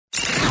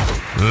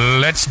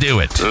Let's do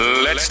it.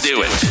 Let's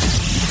do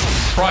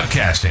it.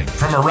 Broadcasting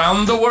from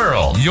around the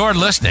world, you're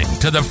listening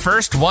to The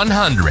First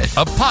 100,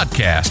 a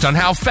podcast on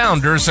how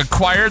founders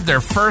acquired their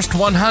first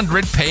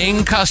 100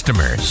 paying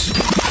customers.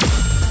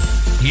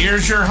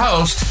 Here's your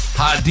host,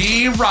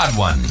 Hadi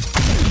Radwan.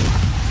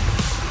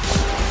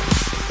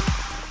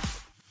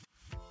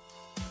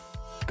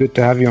 Good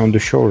to have you on the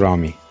show,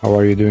 Ramy. How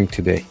are you doing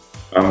today?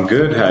 I'm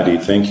good, Hadi.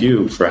 Thank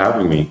you for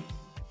having me.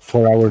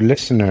 For our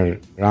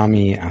listener,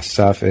 Ramy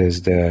Assaf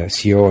is the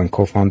CEO and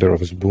co-founder of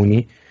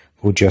Zbooni,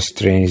 who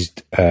just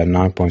raised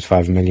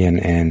 $9.5 million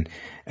in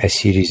a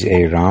Series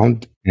A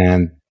round.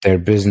 And their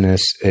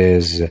business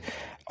is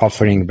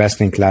offering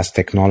best-in-class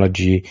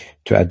technology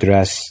to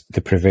address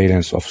the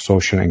prevalence of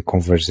social and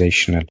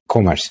conversational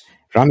commerce.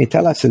 Ramy,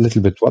 tell us a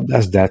little bit, what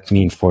does that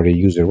mean for a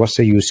user? What's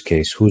the use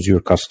case? Who's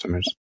your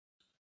customers?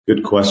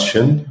 Good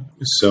question.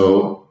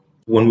 So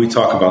when we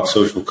talk about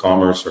social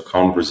commerce or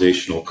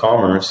conversational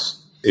commerce,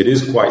 it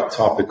is quite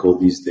topical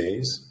these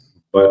days,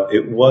 but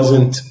it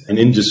wasn't an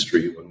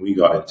industry when we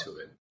got into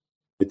it.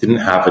 It didn't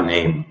have a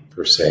name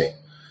per se.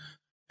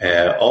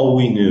 All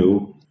we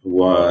knew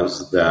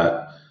was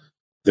that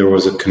there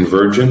was a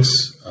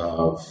convergence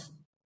of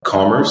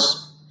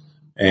commerce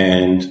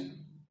and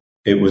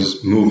it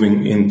was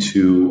moving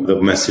into the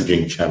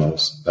messaging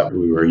channels that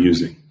we were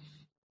using.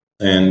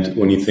 And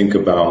when you think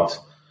about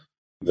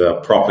the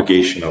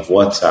propagation of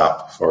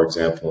WhatsApp, for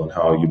example, and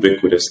how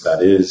ubiquitous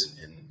that is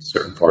in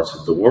certain parts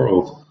of the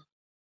world,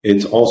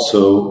 it's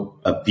also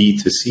a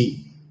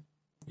B2C.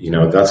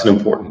 That's an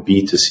important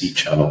B2C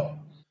channel.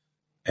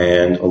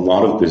 And a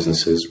lot of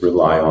businesses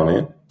rely on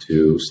it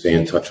to stay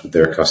in touch with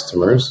their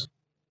customers.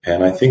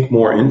 And I think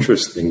more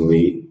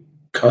interestingly,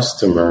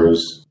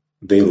 customers,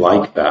 they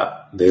like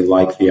that. They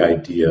like the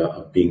idea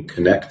of being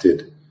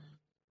connected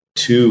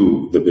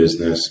to the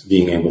business,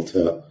 being able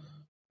to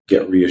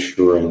get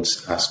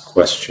reassurance, ask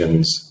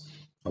questions.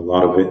 A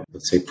lot of it,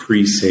 let's say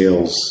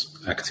pre-sales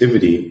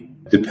activity,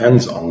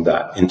 depends on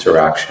that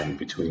interaction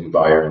between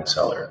buyer and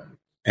seller.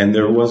 And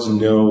there was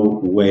no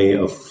way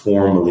of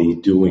formally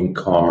doing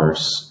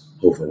commerce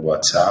over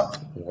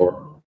WhatsApp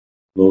or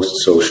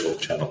most social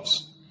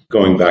channels.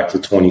 Going back to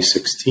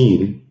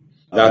 2016,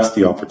 that's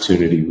the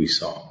opportunity we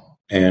saw.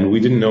 And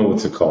we didn't know what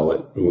to call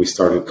it. We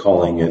started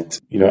calling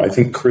it, I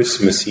think Chris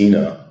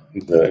Messina,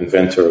 the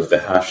inventor of the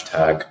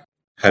hashtag,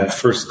 had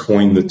first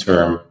coined the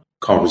term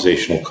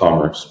conversational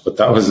commerce, but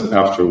that was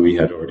after we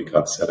had already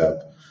got set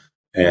up.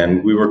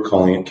 And we were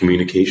calling it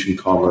communication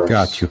commerce.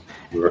 Got you.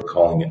 We were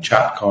calling it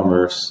chat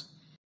commerce.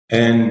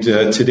 And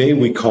today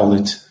we call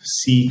it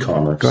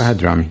C-commerce. Go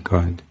ahead, Ramy. Go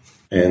ahead.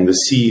 And the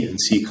C in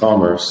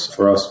C-commerce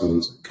for us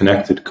means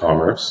connected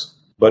commerce,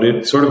 but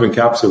it sort of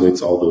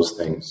encapsulates all those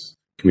things.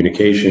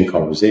 Communication,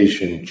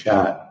 conversation,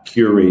 chat,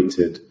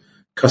 curated,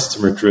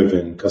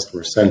 customer-driven,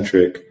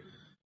 customer-centric.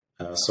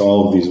 So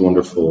all of these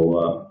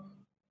wonderful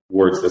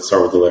words that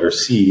start with the letter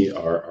C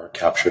are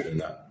captured in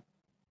that.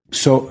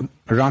 So,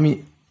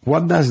 Ramy,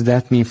 what does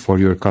that mean for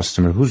your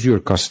customer? Who's your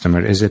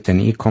customer? Is it an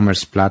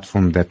e-commerce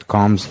platform that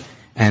comes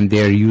and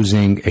they're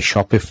using a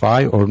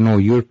Shopify, or no,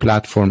 your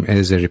platform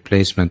is a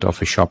replacement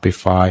of a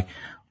Shopify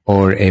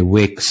or a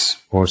Wix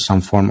or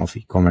some form of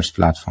e-commerce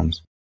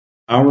platforms?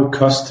 Our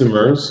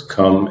customers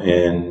come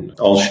in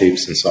all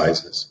shapes and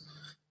sizes.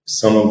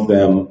 Some of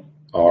them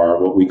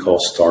are what we call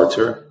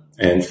starter.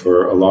 And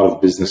for a lot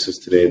of businesses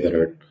today that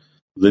are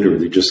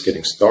literally just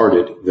getting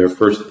started, their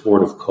first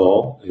port of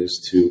call is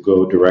to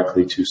go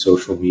directly to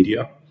social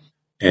media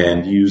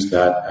and use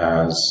that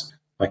as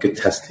like a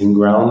testing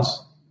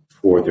grounds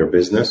for their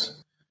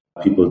business.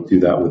 People do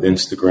that with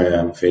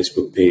Instagram,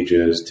 Facebook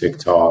pages,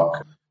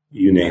 TikTok,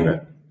 you name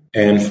it.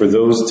 And for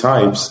those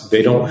types,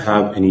 they don't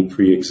have any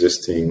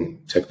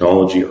pre-existing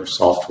technology or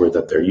software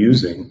that they're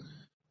using.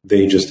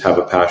 They just have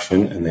a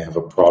passion and they have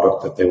a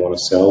product that they want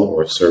to sell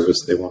or a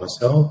service they want to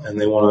sell, and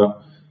they want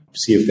to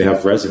see if they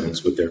have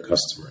resonance with their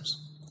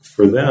customers.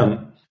 For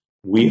them,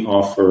 we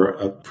offer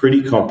a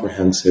pretty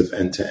comprehensive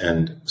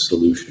end-to-end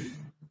solution,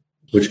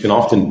 which can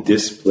often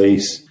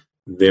displace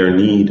their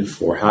need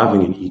for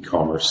having an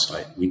e-commerce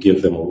site. We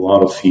give them a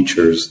lot of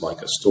features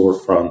like a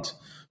storefront,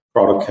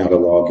 product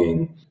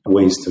cataloging,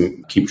 ways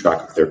to keep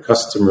track of their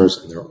customers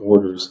and their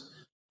orders.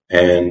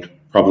 And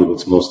probably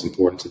what's most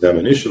important to them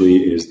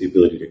initially is the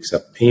ability to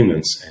accept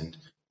payments and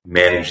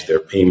manage their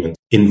payment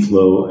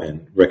inflow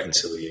and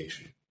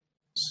reconciliation.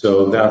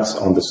 So that's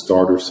on the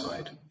starter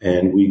side.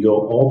 And we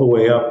go all the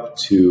way up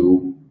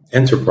to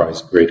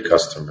enterprise-grade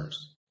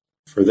customers.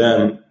 For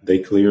them, they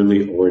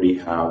clearly already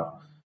have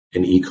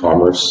an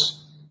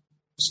e-commerce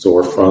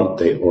storefront.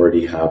 They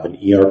already have an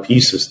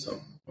ERP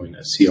system or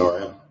a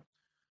CRM.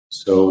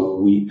 So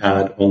we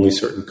add only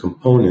certain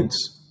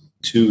components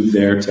to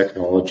their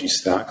technology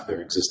stack,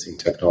 their existing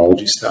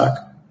technology stack,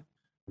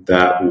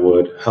 that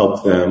would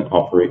help them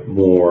operate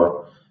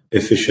more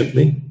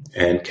efficiently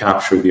and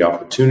capture the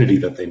opportunity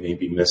that they may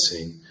be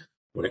missing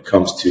when it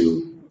comes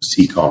to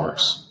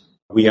C-commerce.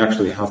 We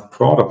actually have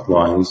product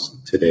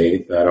lines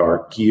today that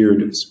are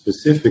geared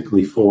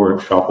specifically for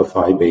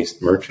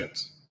Shopify-based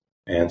merchants.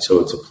 And so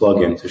it's a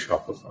plug-in to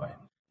Shopify.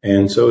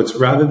 And so it's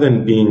rather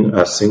than being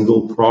a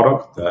single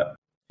product that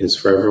is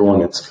for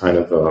everyone, it's kind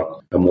of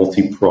a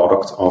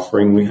multi-product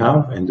offering we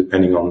have, and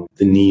depending on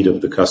the need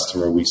of the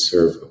customer, we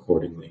serve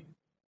accordingly.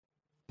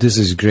 This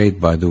is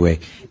great, by the way.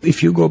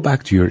 If you go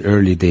back to your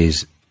early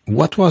days,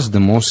 what was the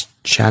most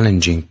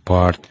challenging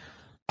part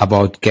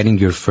about getting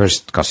your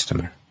first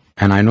customer?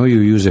 And I know you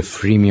use a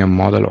freemium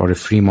model or a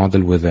free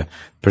model with a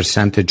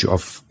percentage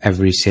of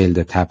every sale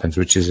that happens,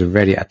 which is a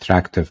very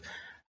attractive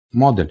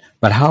model.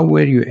 But how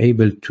were you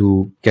able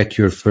to get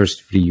your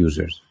first free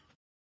users?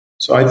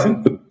 So I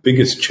think the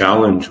biggest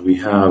challenge we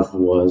have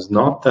was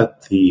not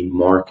that the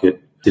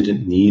market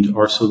didn't need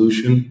our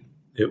solution.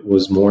 It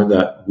was more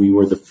that we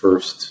were the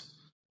first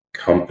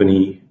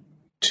company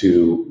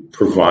to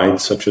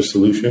provide such a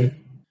solution.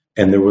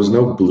 And there was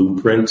no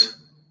blueprint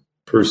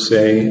per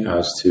se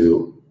as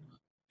to,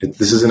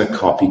 this isn't a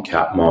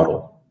copycat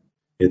model.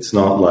 It's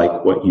not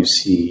like what you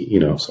see,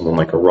 someone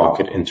like a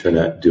Rocket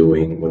Internet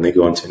doing when they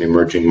go into an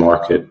emerging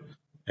market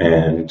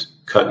and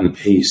cut and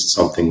paste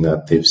something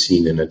that they've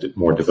seen in a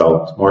more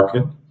developed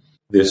market.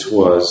 This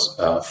was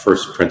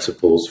first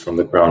principles from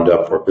the ground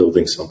up. We're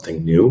building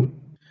something new.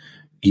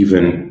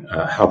 Even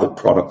how the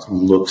product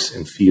looks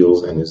and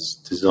feels and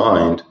is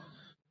designed,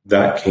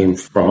 that came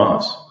from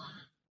us.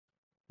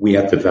 We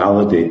had to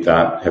validate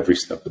that every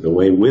step of the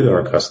way with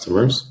our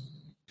customers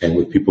and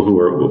with people who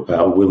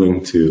are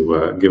willing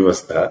to give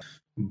us that.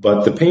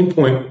 But the pain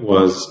point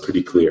was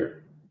pretty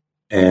clear.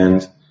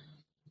 And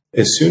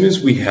as soon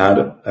as we had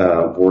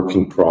a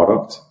working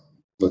product,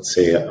 let's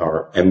say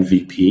our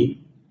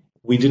MVP,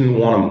 we didn't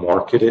want to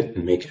market it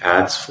and make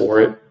ads for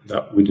it.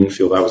 That we didn't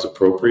feel that was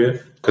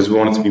appropriate because we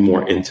wanted to be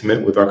more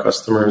intimate with our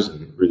customers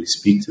and really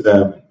speak to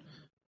them, and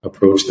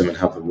approach them and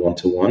have them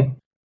one-to-one.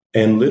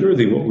 And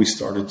literally what we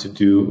started to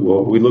do,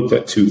 we looked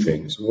at two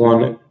things.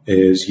 One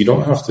is you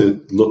don't have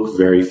to look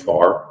very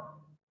far,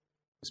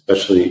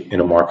 especially in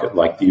a market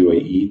like the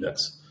UAE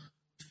that's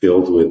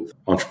filled with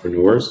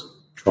entrepreneurs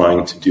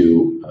trying to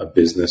do a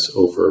business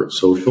over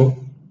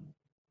social.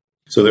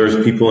 So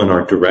there's people in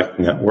our direct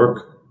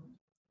network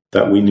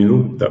that we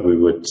knew that we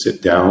would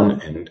sit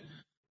down and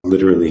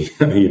literally,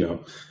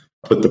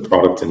 put the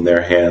product in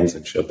their hands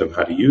and show them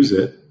how to use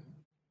it.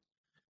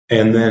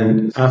 And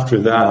then after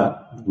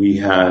that,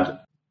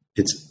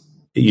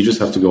 you just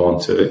have to go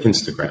onto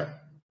Instagram.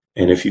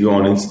 And if you go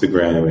on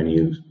Instagram and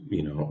you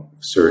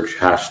search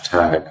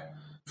hashtag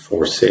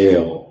for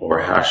sale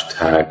or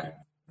hashtag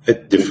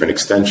at different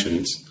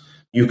extensions,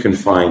 you can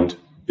find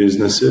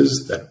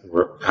businesses that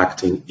were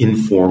acting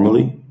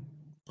informally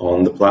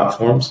on the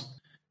platforms.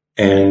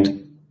 And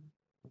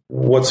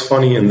what's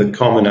funny, and the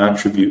common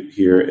attribute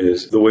here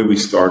is the way we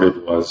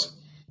started was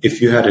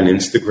if you had an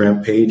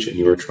Instagram page and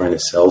you were trying to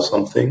sell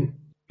something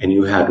and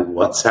you had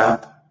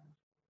WhatsApp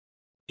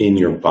in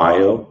your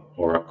bio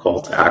or a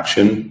call to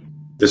action,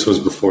 this was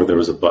before there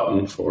was a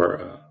button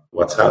for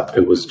WhatsApp.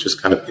 It was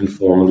just kind of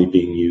informally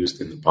being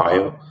used in the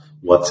bio,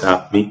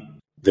 WhatsApp me.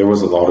 There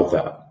was a lot of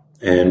that.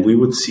 And we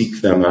would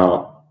seek them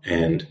out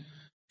and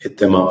hit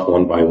them up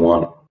one by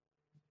one.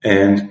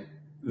 And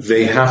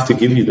they have to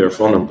give you their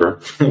phone number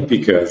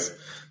because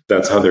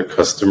that's how their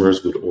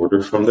customers would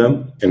order from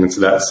them. And it's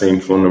that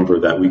same phone number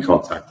that we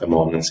contact them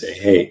on and say,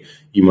 hey,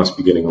 you must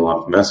be getting a lot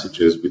of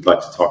messages. We'd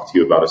like to talk to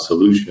you about a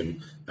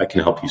solution that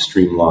can help you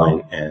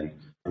streamline and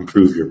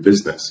improve your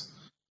business.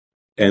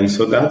 And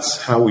so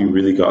that's how we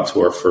really got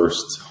to our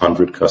first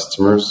 100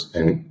 customers.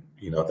 And,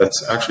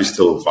 that's actually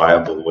still a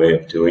viable way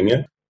of doing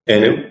it.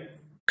 And it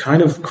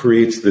kind of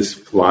creates this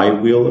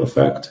flywheel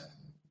effect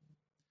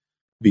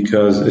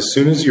because as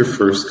soon as your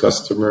first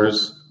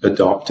customers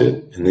adopt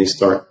it and they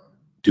start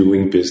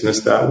doing business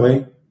that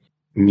way,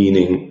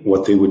 meaning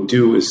what they would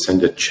do is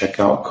send a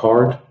checkout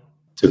card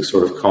to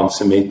sort of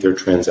consummate their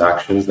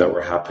transactions that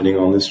were happening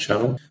on this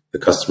channel. The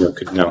customer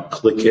could now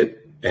click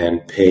it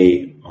and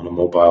pay on a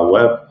mobile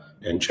web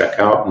and check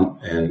out,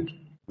 and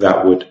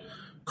that would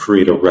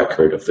create a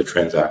record of the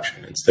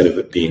transaction instead of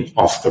it being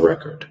off the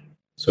record.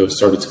 So it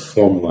started to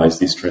formalize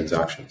these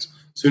transactions.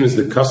 As soon as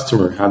the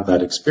customer had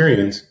that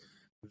experience,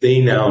 they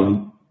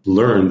now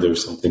learned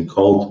there's something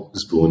called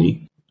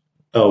Zbooni.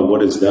 Oh,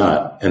 what is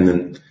that? And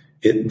then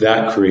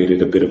that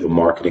created a bit of a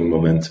marketing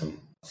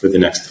momentum for the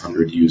next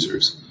 100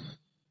 users.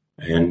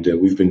 And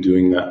we've been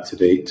doing that to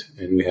date.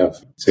 And we have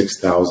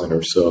 6,000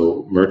 or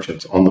so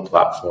merchants on the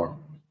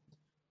platform.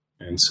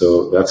 And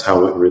so that's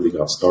how it really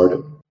got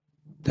started.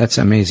 That's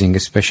amazing,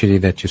 especially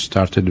that you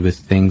started with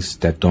things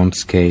that don't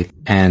scale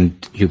and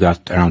you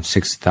got around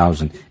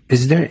 6,000.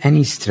 Is there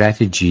any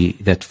strategy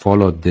that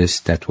followed this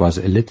that was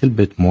a little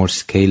bit more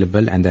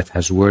scalable and that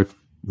has worked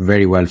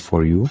very well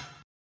for you?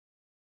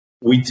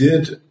 We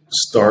did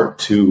start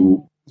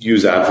to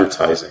use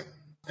advertising,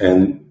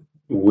 and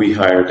we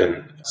hired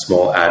a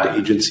small ad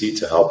agency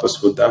to help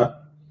us with that.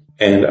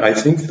 And I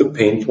think the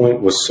pain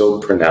point was so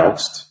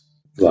pronounced,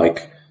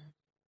 like,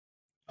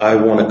 I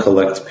want to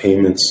collect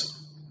payments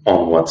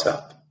on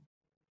WhatsApp.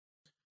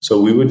 So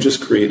we would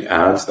just create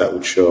ads that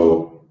would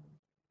show,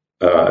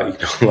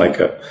 like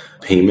a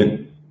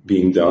payment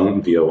being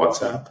done via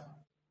WhatsApp.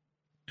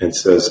 and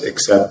says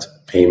accept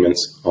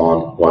payments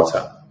on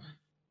WhatsApp.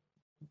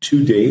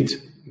 To date,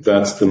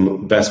 that's the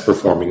best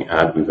performing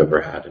ad we've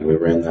ever had. And we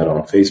ran that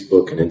on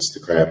Facebook and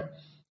Instagram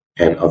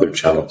and other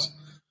channels.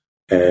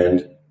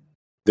 And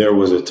there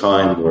was a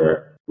time where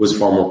it was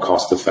far more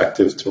cost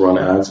effective to run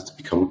ads. It's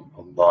become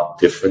a lot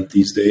different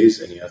these days,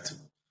 and you have to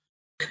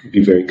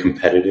be very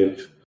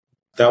competitive.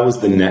 That was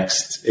the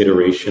next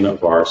iteration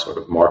of our sort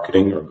of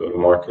marketing or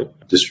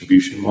go-to-market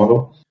distribution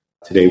model.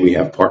 Today we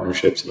have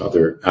partnerships and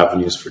other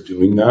avenues for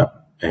doing that,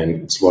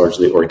 and it's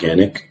largely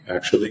organic,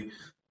 actually.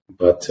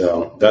 But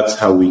that's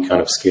how we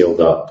kind of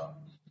scaled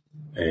up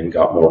and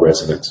got more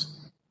resonance.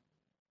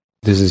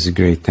 This is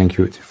great. Thank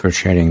you for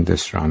sharing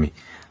this, Ramy.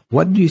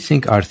 What do you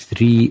think are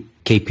 3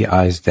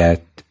 KPIs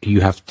that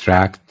you have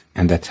tracked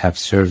and that have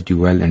served you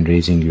well in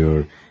raising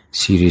your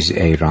Series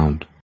A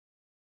round?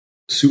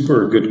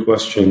 Super good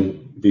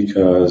question,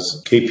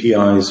 because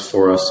KPIs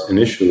for us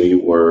initially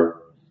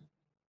were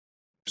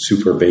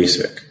super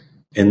basic.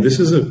 And this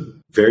is a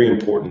very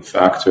important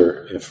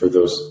factor for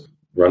those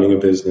running a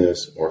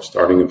business or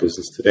starting a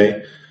business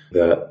today.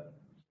 The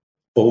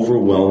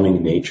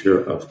overwhelming nature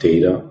of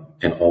data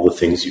and all the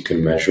things you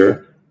can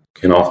measure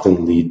can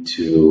often lead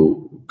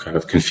to kind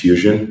of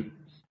confusion.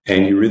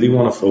 And you really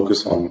want to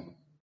focus on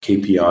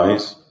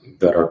KPIs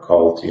that are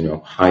called,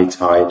 high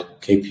tide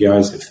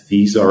KPIs. If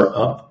these are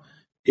up,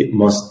 it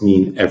must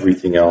mean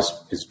everything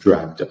else is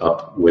dragged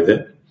up with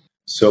it.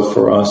 So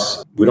for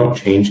us, we don't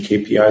change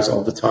KPIs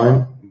all the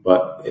time,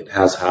 but it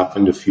has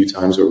happened a few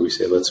times where we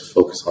say, let's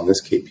focus on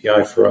this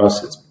KPI. For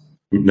us, it's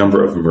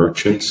number of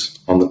merchants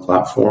on the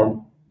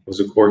platform was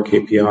a core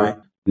KPI.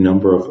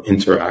 Number of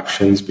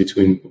interactions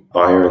between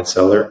buyer and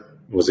seller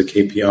was a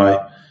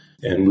KPI.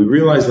 And we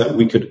realized that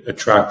we could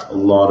attract a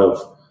lot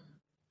of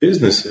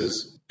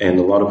businesses and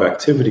a lot of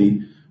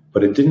activity,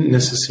 but it wasn't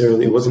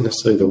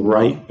necessarily the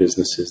right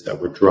businesses that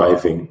were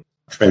driving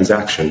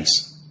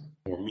transactions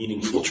or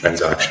meaningful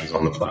transactions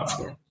on the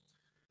platform.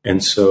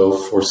 And so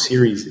for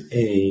Series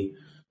A,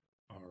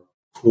 our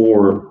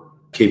core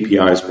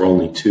KPIs were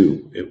only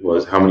 2. It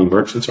was how many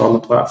merchants are on the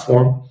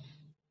platform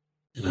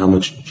and how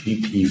much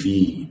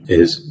GPV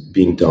is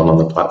being done on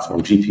the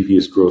platform. GPV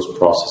is gross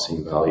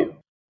processing value.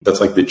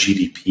 That's like the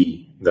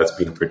GDP that's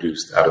being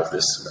produced out of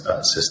this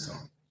system.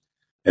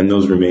 And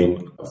those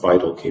remain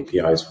vital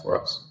KPIs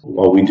for us,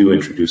 while we do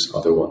introduce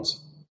other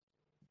ones.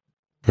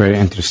 Very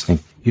interesting.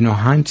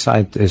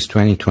 Hindsight is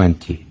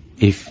 2020.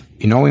 If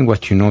knowing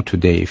what you know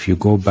today, if you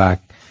go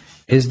back,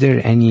 is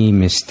there any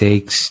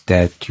mistakes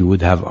that you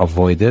would have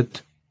avoided,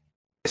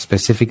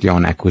 specifically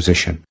on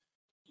acquisition?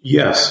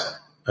 Yes.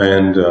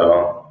 And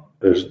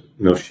there's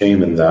no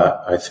shame in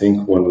that. I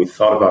think when we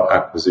thought about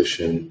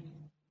acquisition,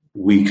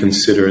 we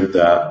considered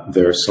that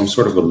there's some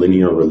sort of a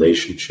linear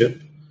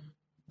relationship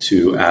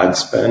to ad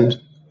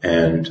spend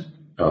and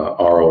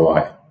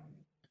ROI.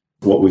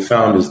 What we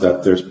found is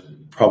that there's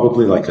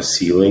probably like a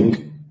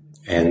ceiling,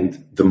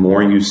 and the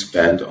more you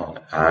spend on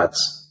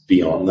ads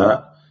beyond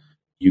that,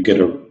 you get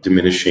a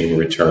diminishing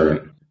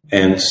return.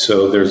 And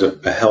so there's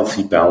a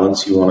healthy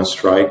balance you want to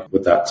strike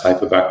with that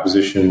type of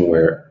acquisition,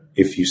 where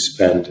if you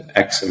spend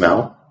X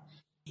amount,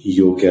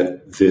 you'll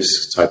get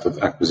this type of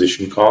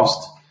acquisition cost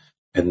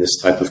and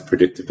this type of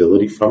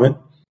predictability from it.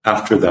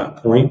 After that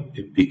point,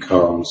 it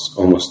becomes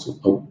almost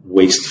a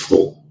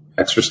wasteful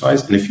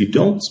exercise. And if you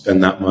don't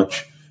spend that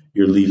much,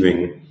 you're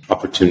leaving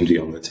opportunity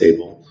on the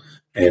table.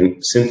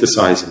 And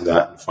synthesizing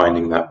that and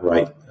finding that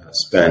right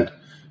spend,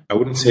 I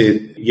wouldn't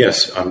say,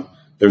 yes,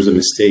 there's a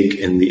mistake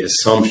in the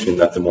assumption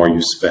that the more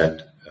you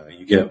spend,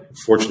 you get.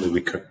 Fortunately,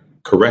 we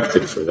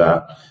corrected for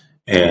that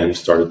and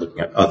started looking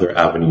at other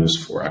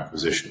avenues for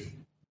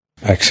acquisition.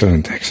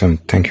 Excellent.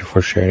 Thank you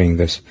for sharing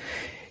this.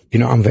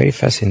 I'm very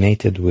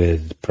fascinated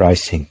with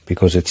pricing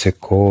because it's a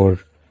core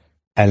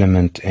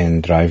element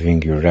in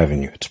driving your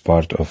revenue. It's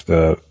part of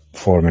the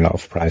formula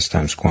of price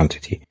times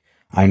quantity.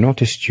 I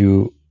noticed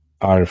you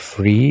are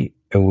free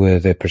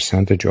with a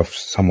percentage of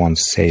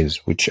someone's sales,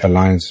 which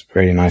aligns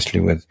very nicely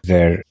with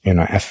their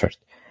effort.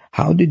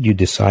 How did you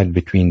decide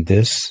between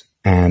this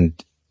and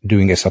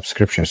doing a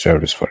subscription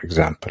service, for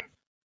example?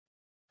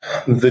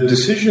 The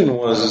decision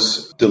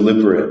was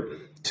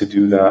deliberate to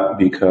do that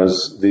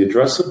because the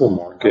addressable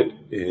market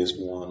is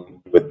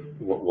one with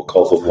what we'll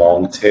call the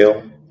long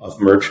tail of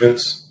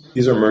merchants.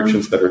 These are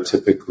merchants that are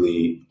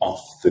typically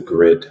off the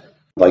grid.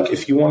 Like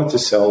if you wanted to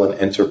sell an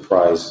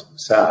enterprise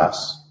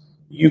SaaS,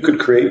 you could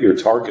create your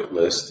target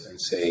list and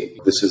say,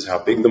 this is how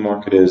big the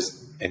market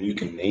is, and you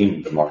can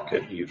name the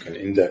market. You can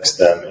index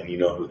them and you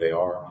know who they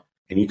are,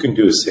 and you can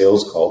do a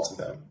sales call to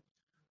them.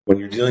 When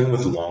you're dealing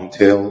with long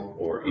tail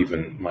or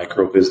even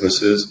micro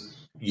businesses,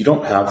 you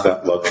don't have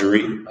that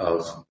luxury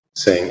of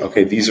saying,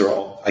 okay,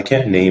 I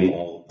can't name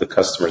all the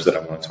customers that I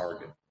want to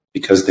target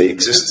because they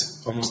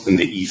exist almost in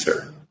the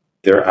ether.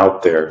 They're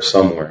out there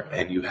somewhere,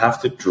 and you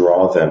have to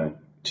draw them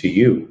to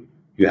you.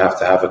 You have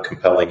to have a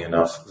compelling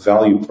enough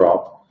value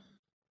prop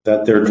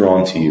that they're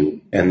drawn to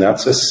you. And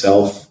that's a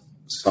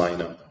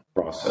self-sign-up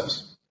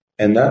process.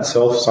 And that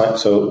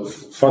so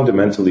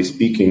fundamentally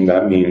speaking,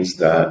 that means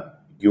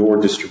that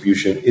your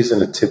distribution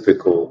isn't a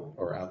typical,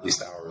 or at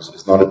least ours,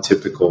 is not a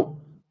typical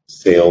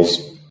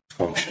sales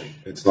function.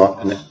 It's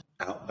not an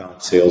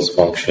outbound sales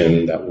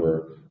function that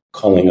we're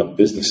calling up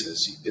businesses.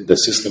 The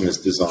system is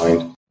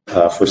designed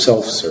for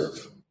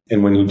self-serve.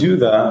 And when you do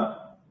that,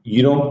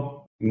 you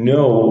don't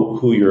know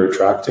who you're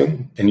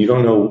attracting, and you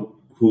don't know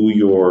who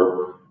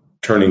you're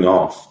turning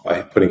off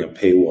by putting a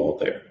paywall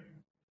there.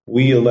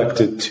 We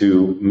elected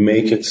to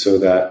make it so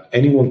that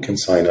anyone can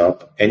sign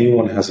up,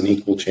 anyone has an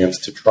equal chance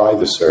to try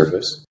the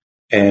service,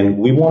 and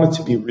we wanted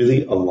to be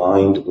really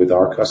aligned with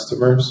our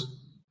customers,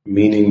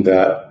 meaning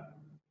that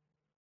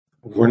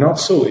we're not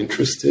so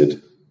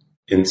interested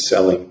in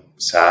selling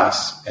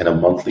SaaS and a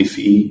monthly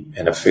fee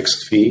and a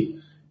fixed fee,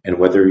 and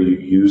whether you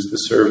use the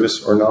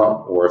service or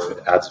not, or if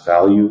it adds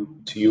value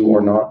to you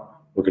or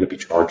not, we're going to be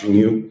charging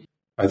you.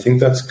 I think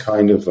that's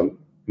kind of a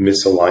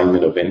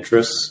misalignment of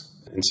interests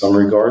in some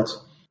regards,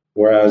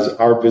 whereas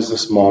our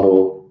business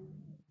model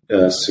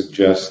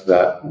suggests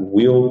that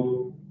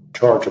we'll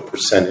charge a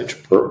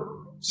percentage per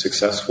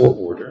successful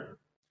order,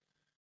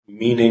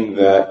 meaning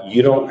that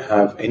you don't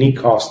have any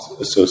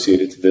cost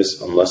associated to this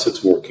unless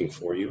it's working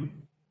for you.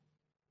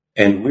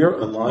 And we're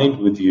aligned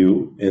with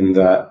you in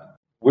that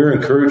we're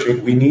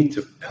encouraging, we need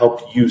to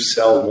help you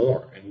sell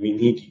more, and we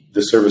need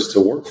the service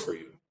to work for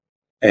you.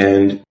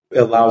 And it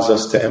allows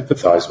us to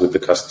empathize with the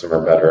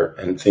customer better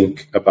and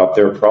think about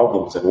their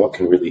problems and what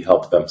can really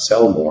help them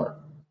sell more.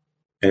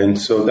 And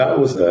so that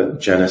was the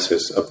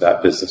genesis of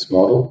that business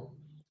model.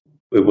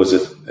 It was a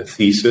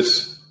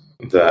thesis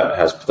that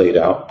has played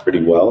out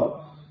pretty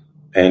well,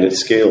 and it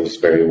scales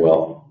very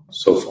well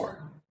so far.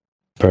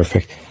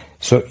 Perfect.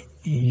 So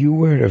you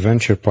were a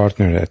venture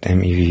partner at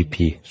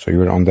MEVP, so you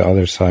were on the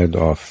other side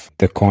of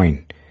the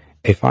coin.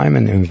 If I'm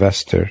an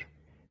investor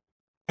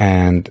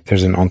and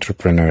there's an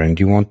entrepreneur and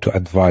you want to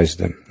advise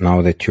them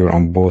now that you're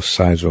on both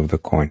sides of the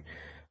coin,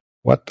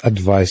 what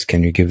advice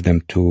can you give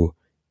them to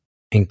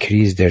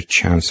increase their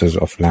chances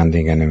of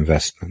landing an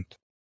investment?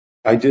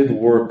 I did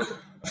work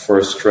for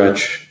a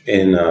stretch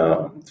in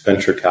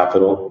venture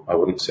capital. I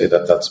wouldn't say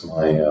that that's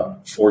my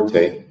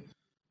forte,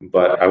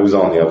 but I was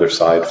on the other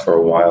side for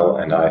a while,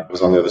 and I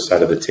was on the other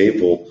side of the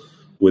table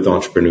with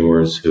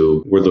entrepreneurs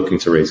who were looking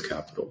to raise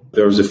capital.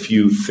 There was a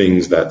few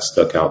things that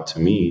stuck out to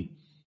me.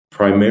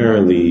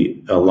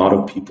 Primarily, a lot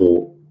of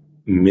people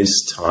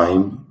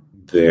mistime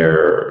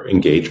their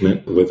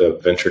engagement with a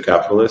venture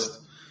capitalist,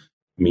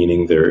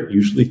 meaning they're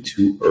usually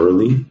too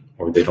early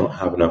or they don't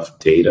have enough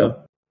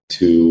data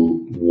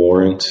to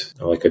warrant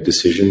like a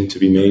decision to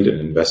be made, an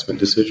investment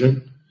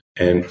decision.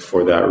 And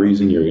for that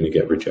reason, you're going to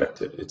get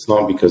rejected. It's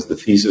not because the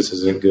thesis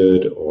isn't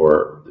good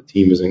or the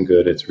team isn't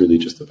good. It's really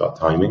just about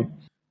timing.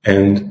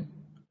 And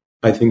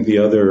I think the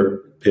other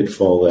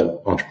pitfall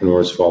that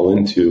entrepreneurs fall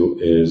into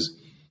is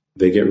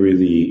they get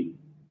really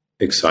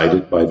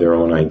excited by their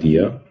own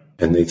idea,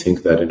 and they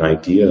think that an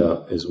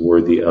idea is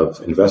worthy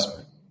of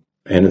investment.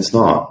 And it's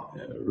not.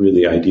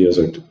 Really, ideas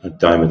are a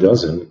dime a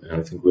dozen, and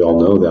I think we all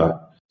know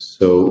that.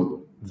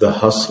 So the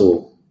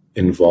hustle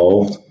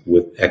involved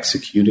with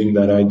executing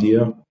that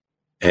idea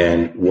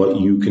and what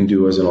you can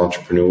do as an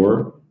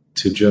entrepreneur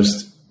to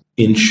just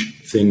inch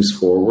things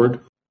forward,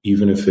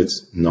 even if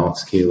it's not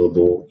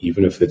scalable,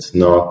 even if it's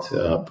not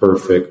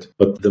perfect,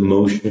 but the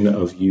motion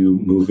of you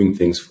moving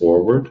things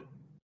forward,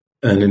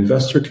 an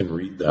investor can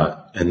read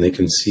that and they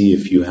can see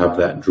if you have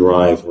that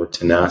drive or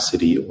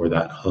tenacity or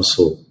that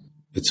hustle.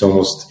 It's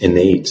almost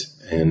innate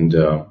and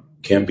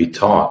can't be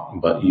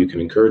taught, but you can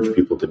encourage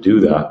people to do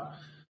that.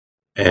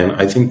 And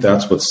I think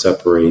that's what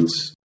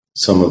separates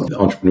some of the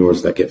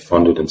entrepreneurs that get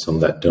funded and some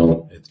that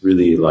don't. It's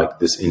really like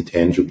this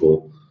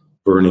intangible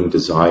burning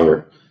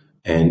desire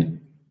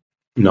and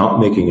not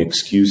making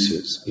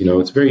excuses. You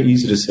know, it's very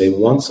easy to say,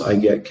 once I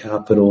get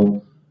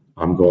capital,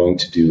 I'm going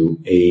to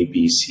do A,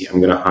 B, C. I'm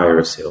going to hire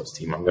a sales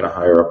team. I'm going to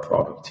hire a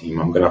product team.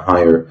 I'm going to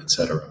hire,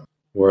 etc.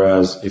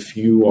 Whereas if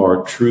you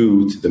are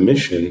true to the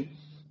mission,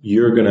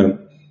 you're going to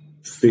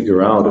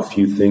figure out a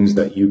few things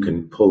that you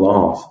can pull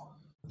off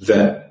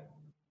that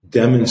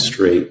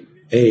demonstrate,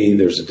 A,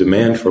 there's a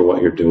demand for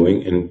what you're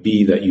doing, and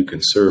B, that you can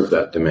serve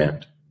that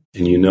demand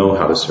and you know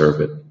how to serve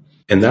it.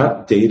 And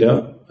that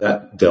data,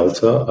 that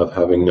delta of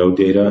having no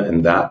data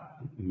and that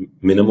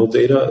minimal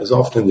data is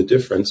often the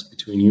difference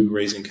between you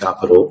raising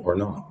capital or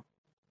not.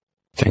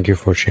 Thank you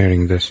for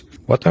sharing this.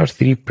 What are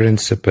 3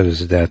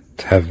 principles that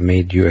have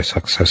made you a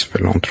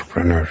successful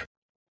entrepreneur?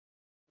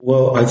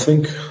 Well, I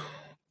think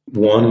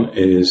one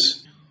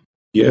is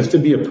you have to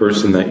be a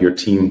person that your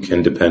team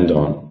can depend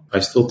on. I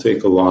still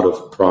take a lot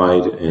of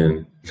pride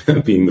in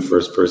being the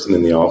first person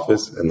in the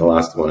office and the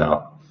last one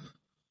out.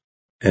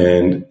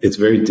 And it's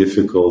very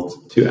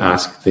difficult to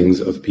ask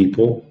things of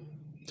people,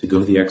 to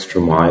go the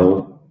extra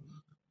mile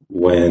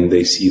when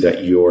they see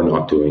that you're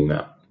not doing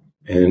that.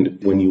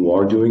 And when you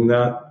are doing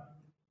that,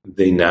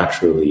 they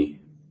naturally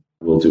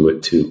will do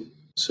it too.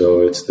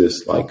 So it's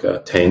this like a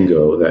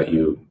tango that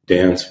you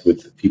dance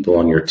with people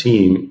on your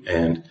team,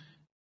 and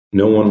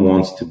no one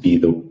wants to be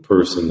the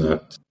person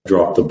that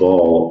dropped the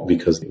ball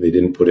because they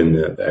didn't put in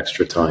the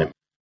extra time.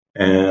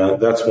 And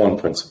that's one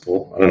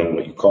principle. I don't know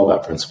what you call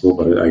that principle,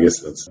 but I guess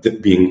that's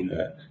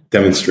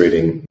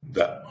demonstrating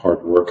that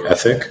hard work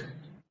ethic.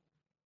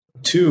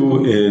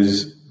 2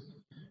 is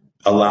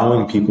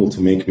allowing people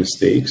to make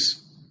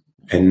mistakes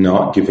and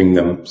not giving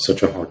them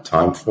such a hard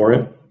time for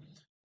it.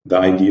 The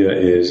idea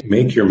is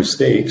make your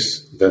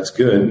mistakes. That's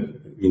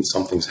good. It means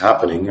something's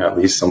happening, at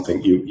least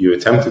something you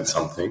attempted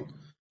something.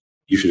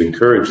 You should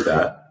encourage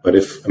that. But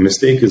if a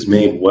mistake is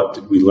made, what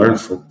did we learn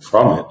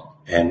from it?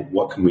 And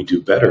what can we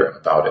do better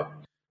about it?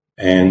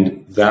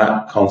 And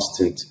that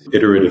constant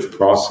iterative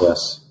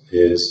process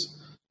is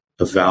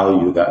a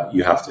value that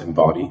you have to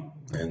embody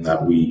and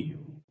that we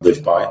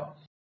live by.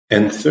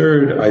 And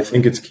 3rd, I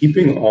think it's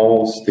keeping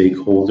all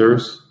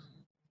stakeholders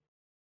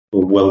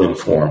well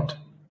informed.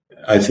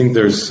 I think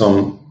there's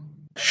some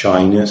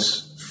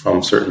shyness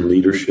from certain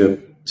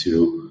leadership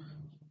to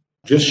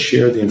just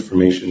share the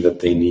information that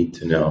they need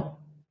to know.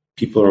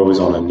 People are always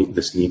on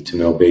this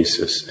need-to-know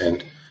basis.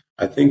 And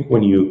I think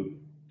when you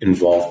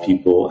involve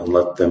people and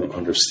let them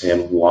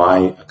understand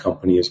why a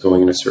company is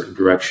going in a certain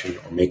direction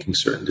or making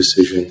certain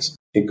decisions,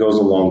 it goes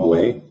a long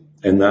way.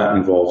 And that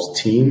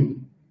involves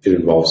team, it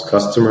involves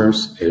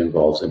customers, it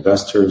involves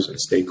investors and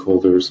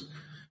stakeholders,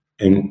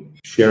 and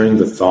sharing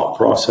the thought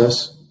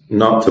process,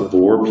 not to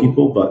bore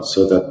people, but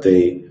so that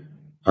they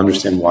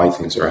understand why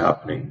things are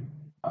happening.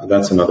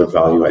 That's another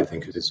value I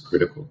think is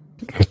critical.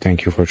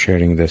 Thank you for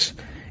sharing this.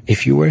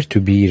 If you were to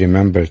be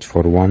remembered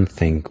for one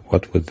thing,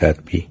 what would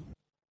that be?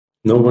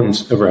 No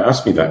one's ever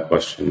asked me that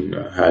question,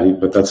 Hadi,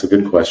 but that's a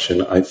good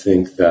question. I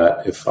think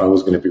that if I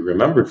was going to be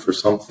remembered for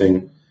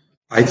something,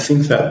 I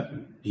think that,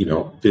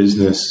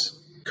 business,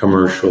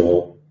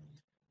 commercial,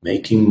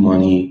 making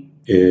money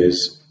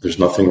there's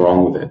nothing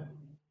wrong with it.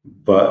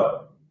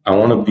 But I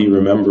want to be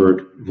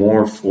remembered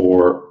more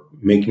for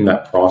making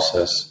that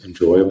process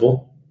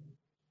enjoyable,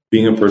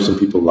 being a person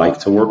people like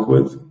to work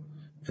with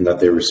and that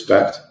they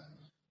respect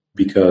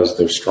because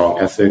there's strong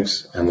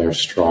ethics and there's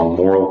strong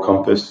moral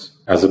compass,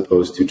 as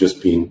opposed to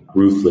just being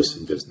ruthless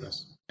in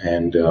business.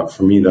 And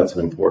for me, that's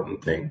an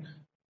important thing.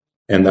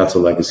 And that's a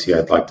legacy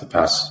I'd like to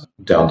pass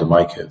down to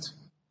my kids.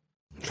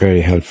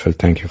 Very helpful.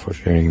 Thank you for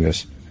sharing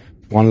this.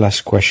 One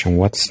last question.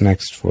 What's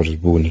next for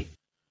Zbooni?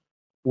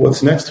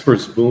 What's next for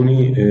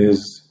Zbooni is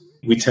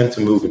we tend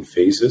to move in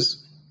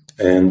phases.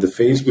 And the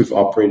phase we've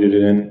operated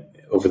in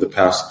over the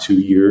past 2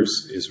 years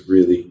is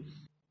really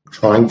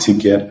trying to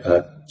get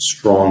a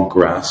strong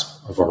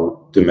grasp of our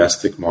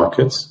domestic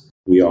markets.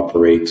 We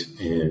operate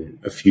in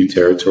a few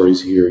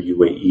territories here,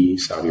 UAE,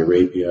 Saudi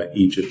Arabia,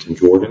 Egypt, and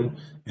Jordan.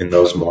 In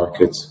those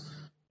markets,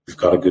 we've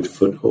got a good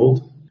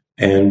foothold.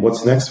 And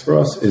what's next for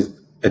us is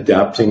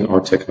adapting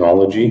our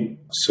technology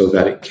so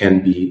that it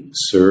can be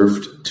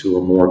served to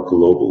a more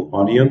global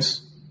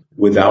audience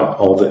without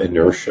all the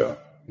inertia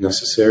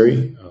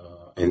necessary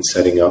in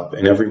setting up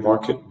in every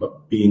market,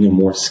 but being a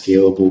more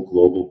scalable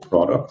global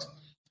product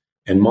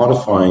and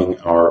modifying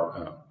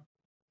our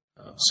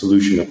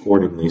solution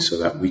accordingly so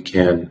that we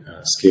can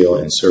scale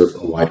and serve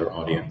a wider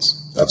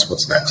audience. That's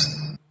what's next.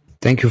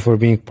 Thank you for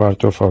being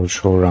part of our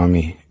show,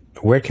 Ramy.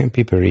 Where can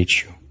people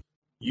reach you?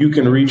 You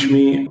can reach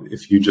me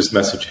if you just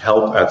message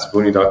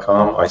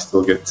help@zbooni.com. I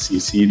still get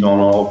CC'd on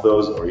all of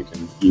those, or you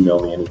can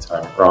email me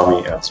anytime,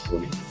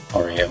 Ramy@Zbooni,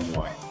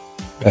 Ramy.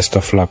 Best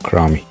of luck,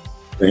 Ramy.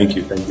 Thank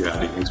you,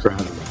 Hadi. Thanks for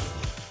having me.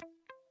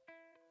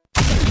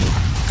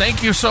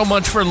 Thank you so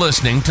much for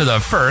listening to the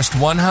First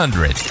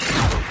 100.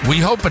 We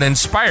hope it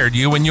inspired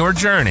you in your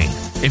journey.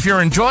 If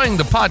you're enjoying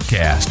the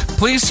podcast,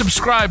 please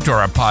subscribe to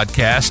our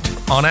podcast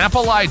on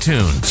Apple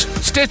iTunes,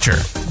 Stitcher,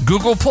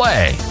 Google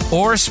Play,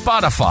 or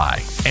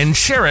Spotify, and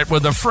share it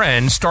with a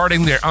friend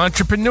starting their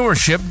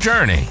entrepreneurship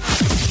journey.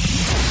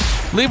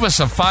 Leave us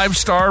a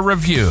 5-star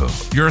review.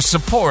 Your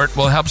support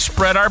will help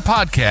spread our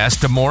podcast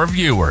to more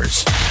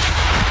viewers.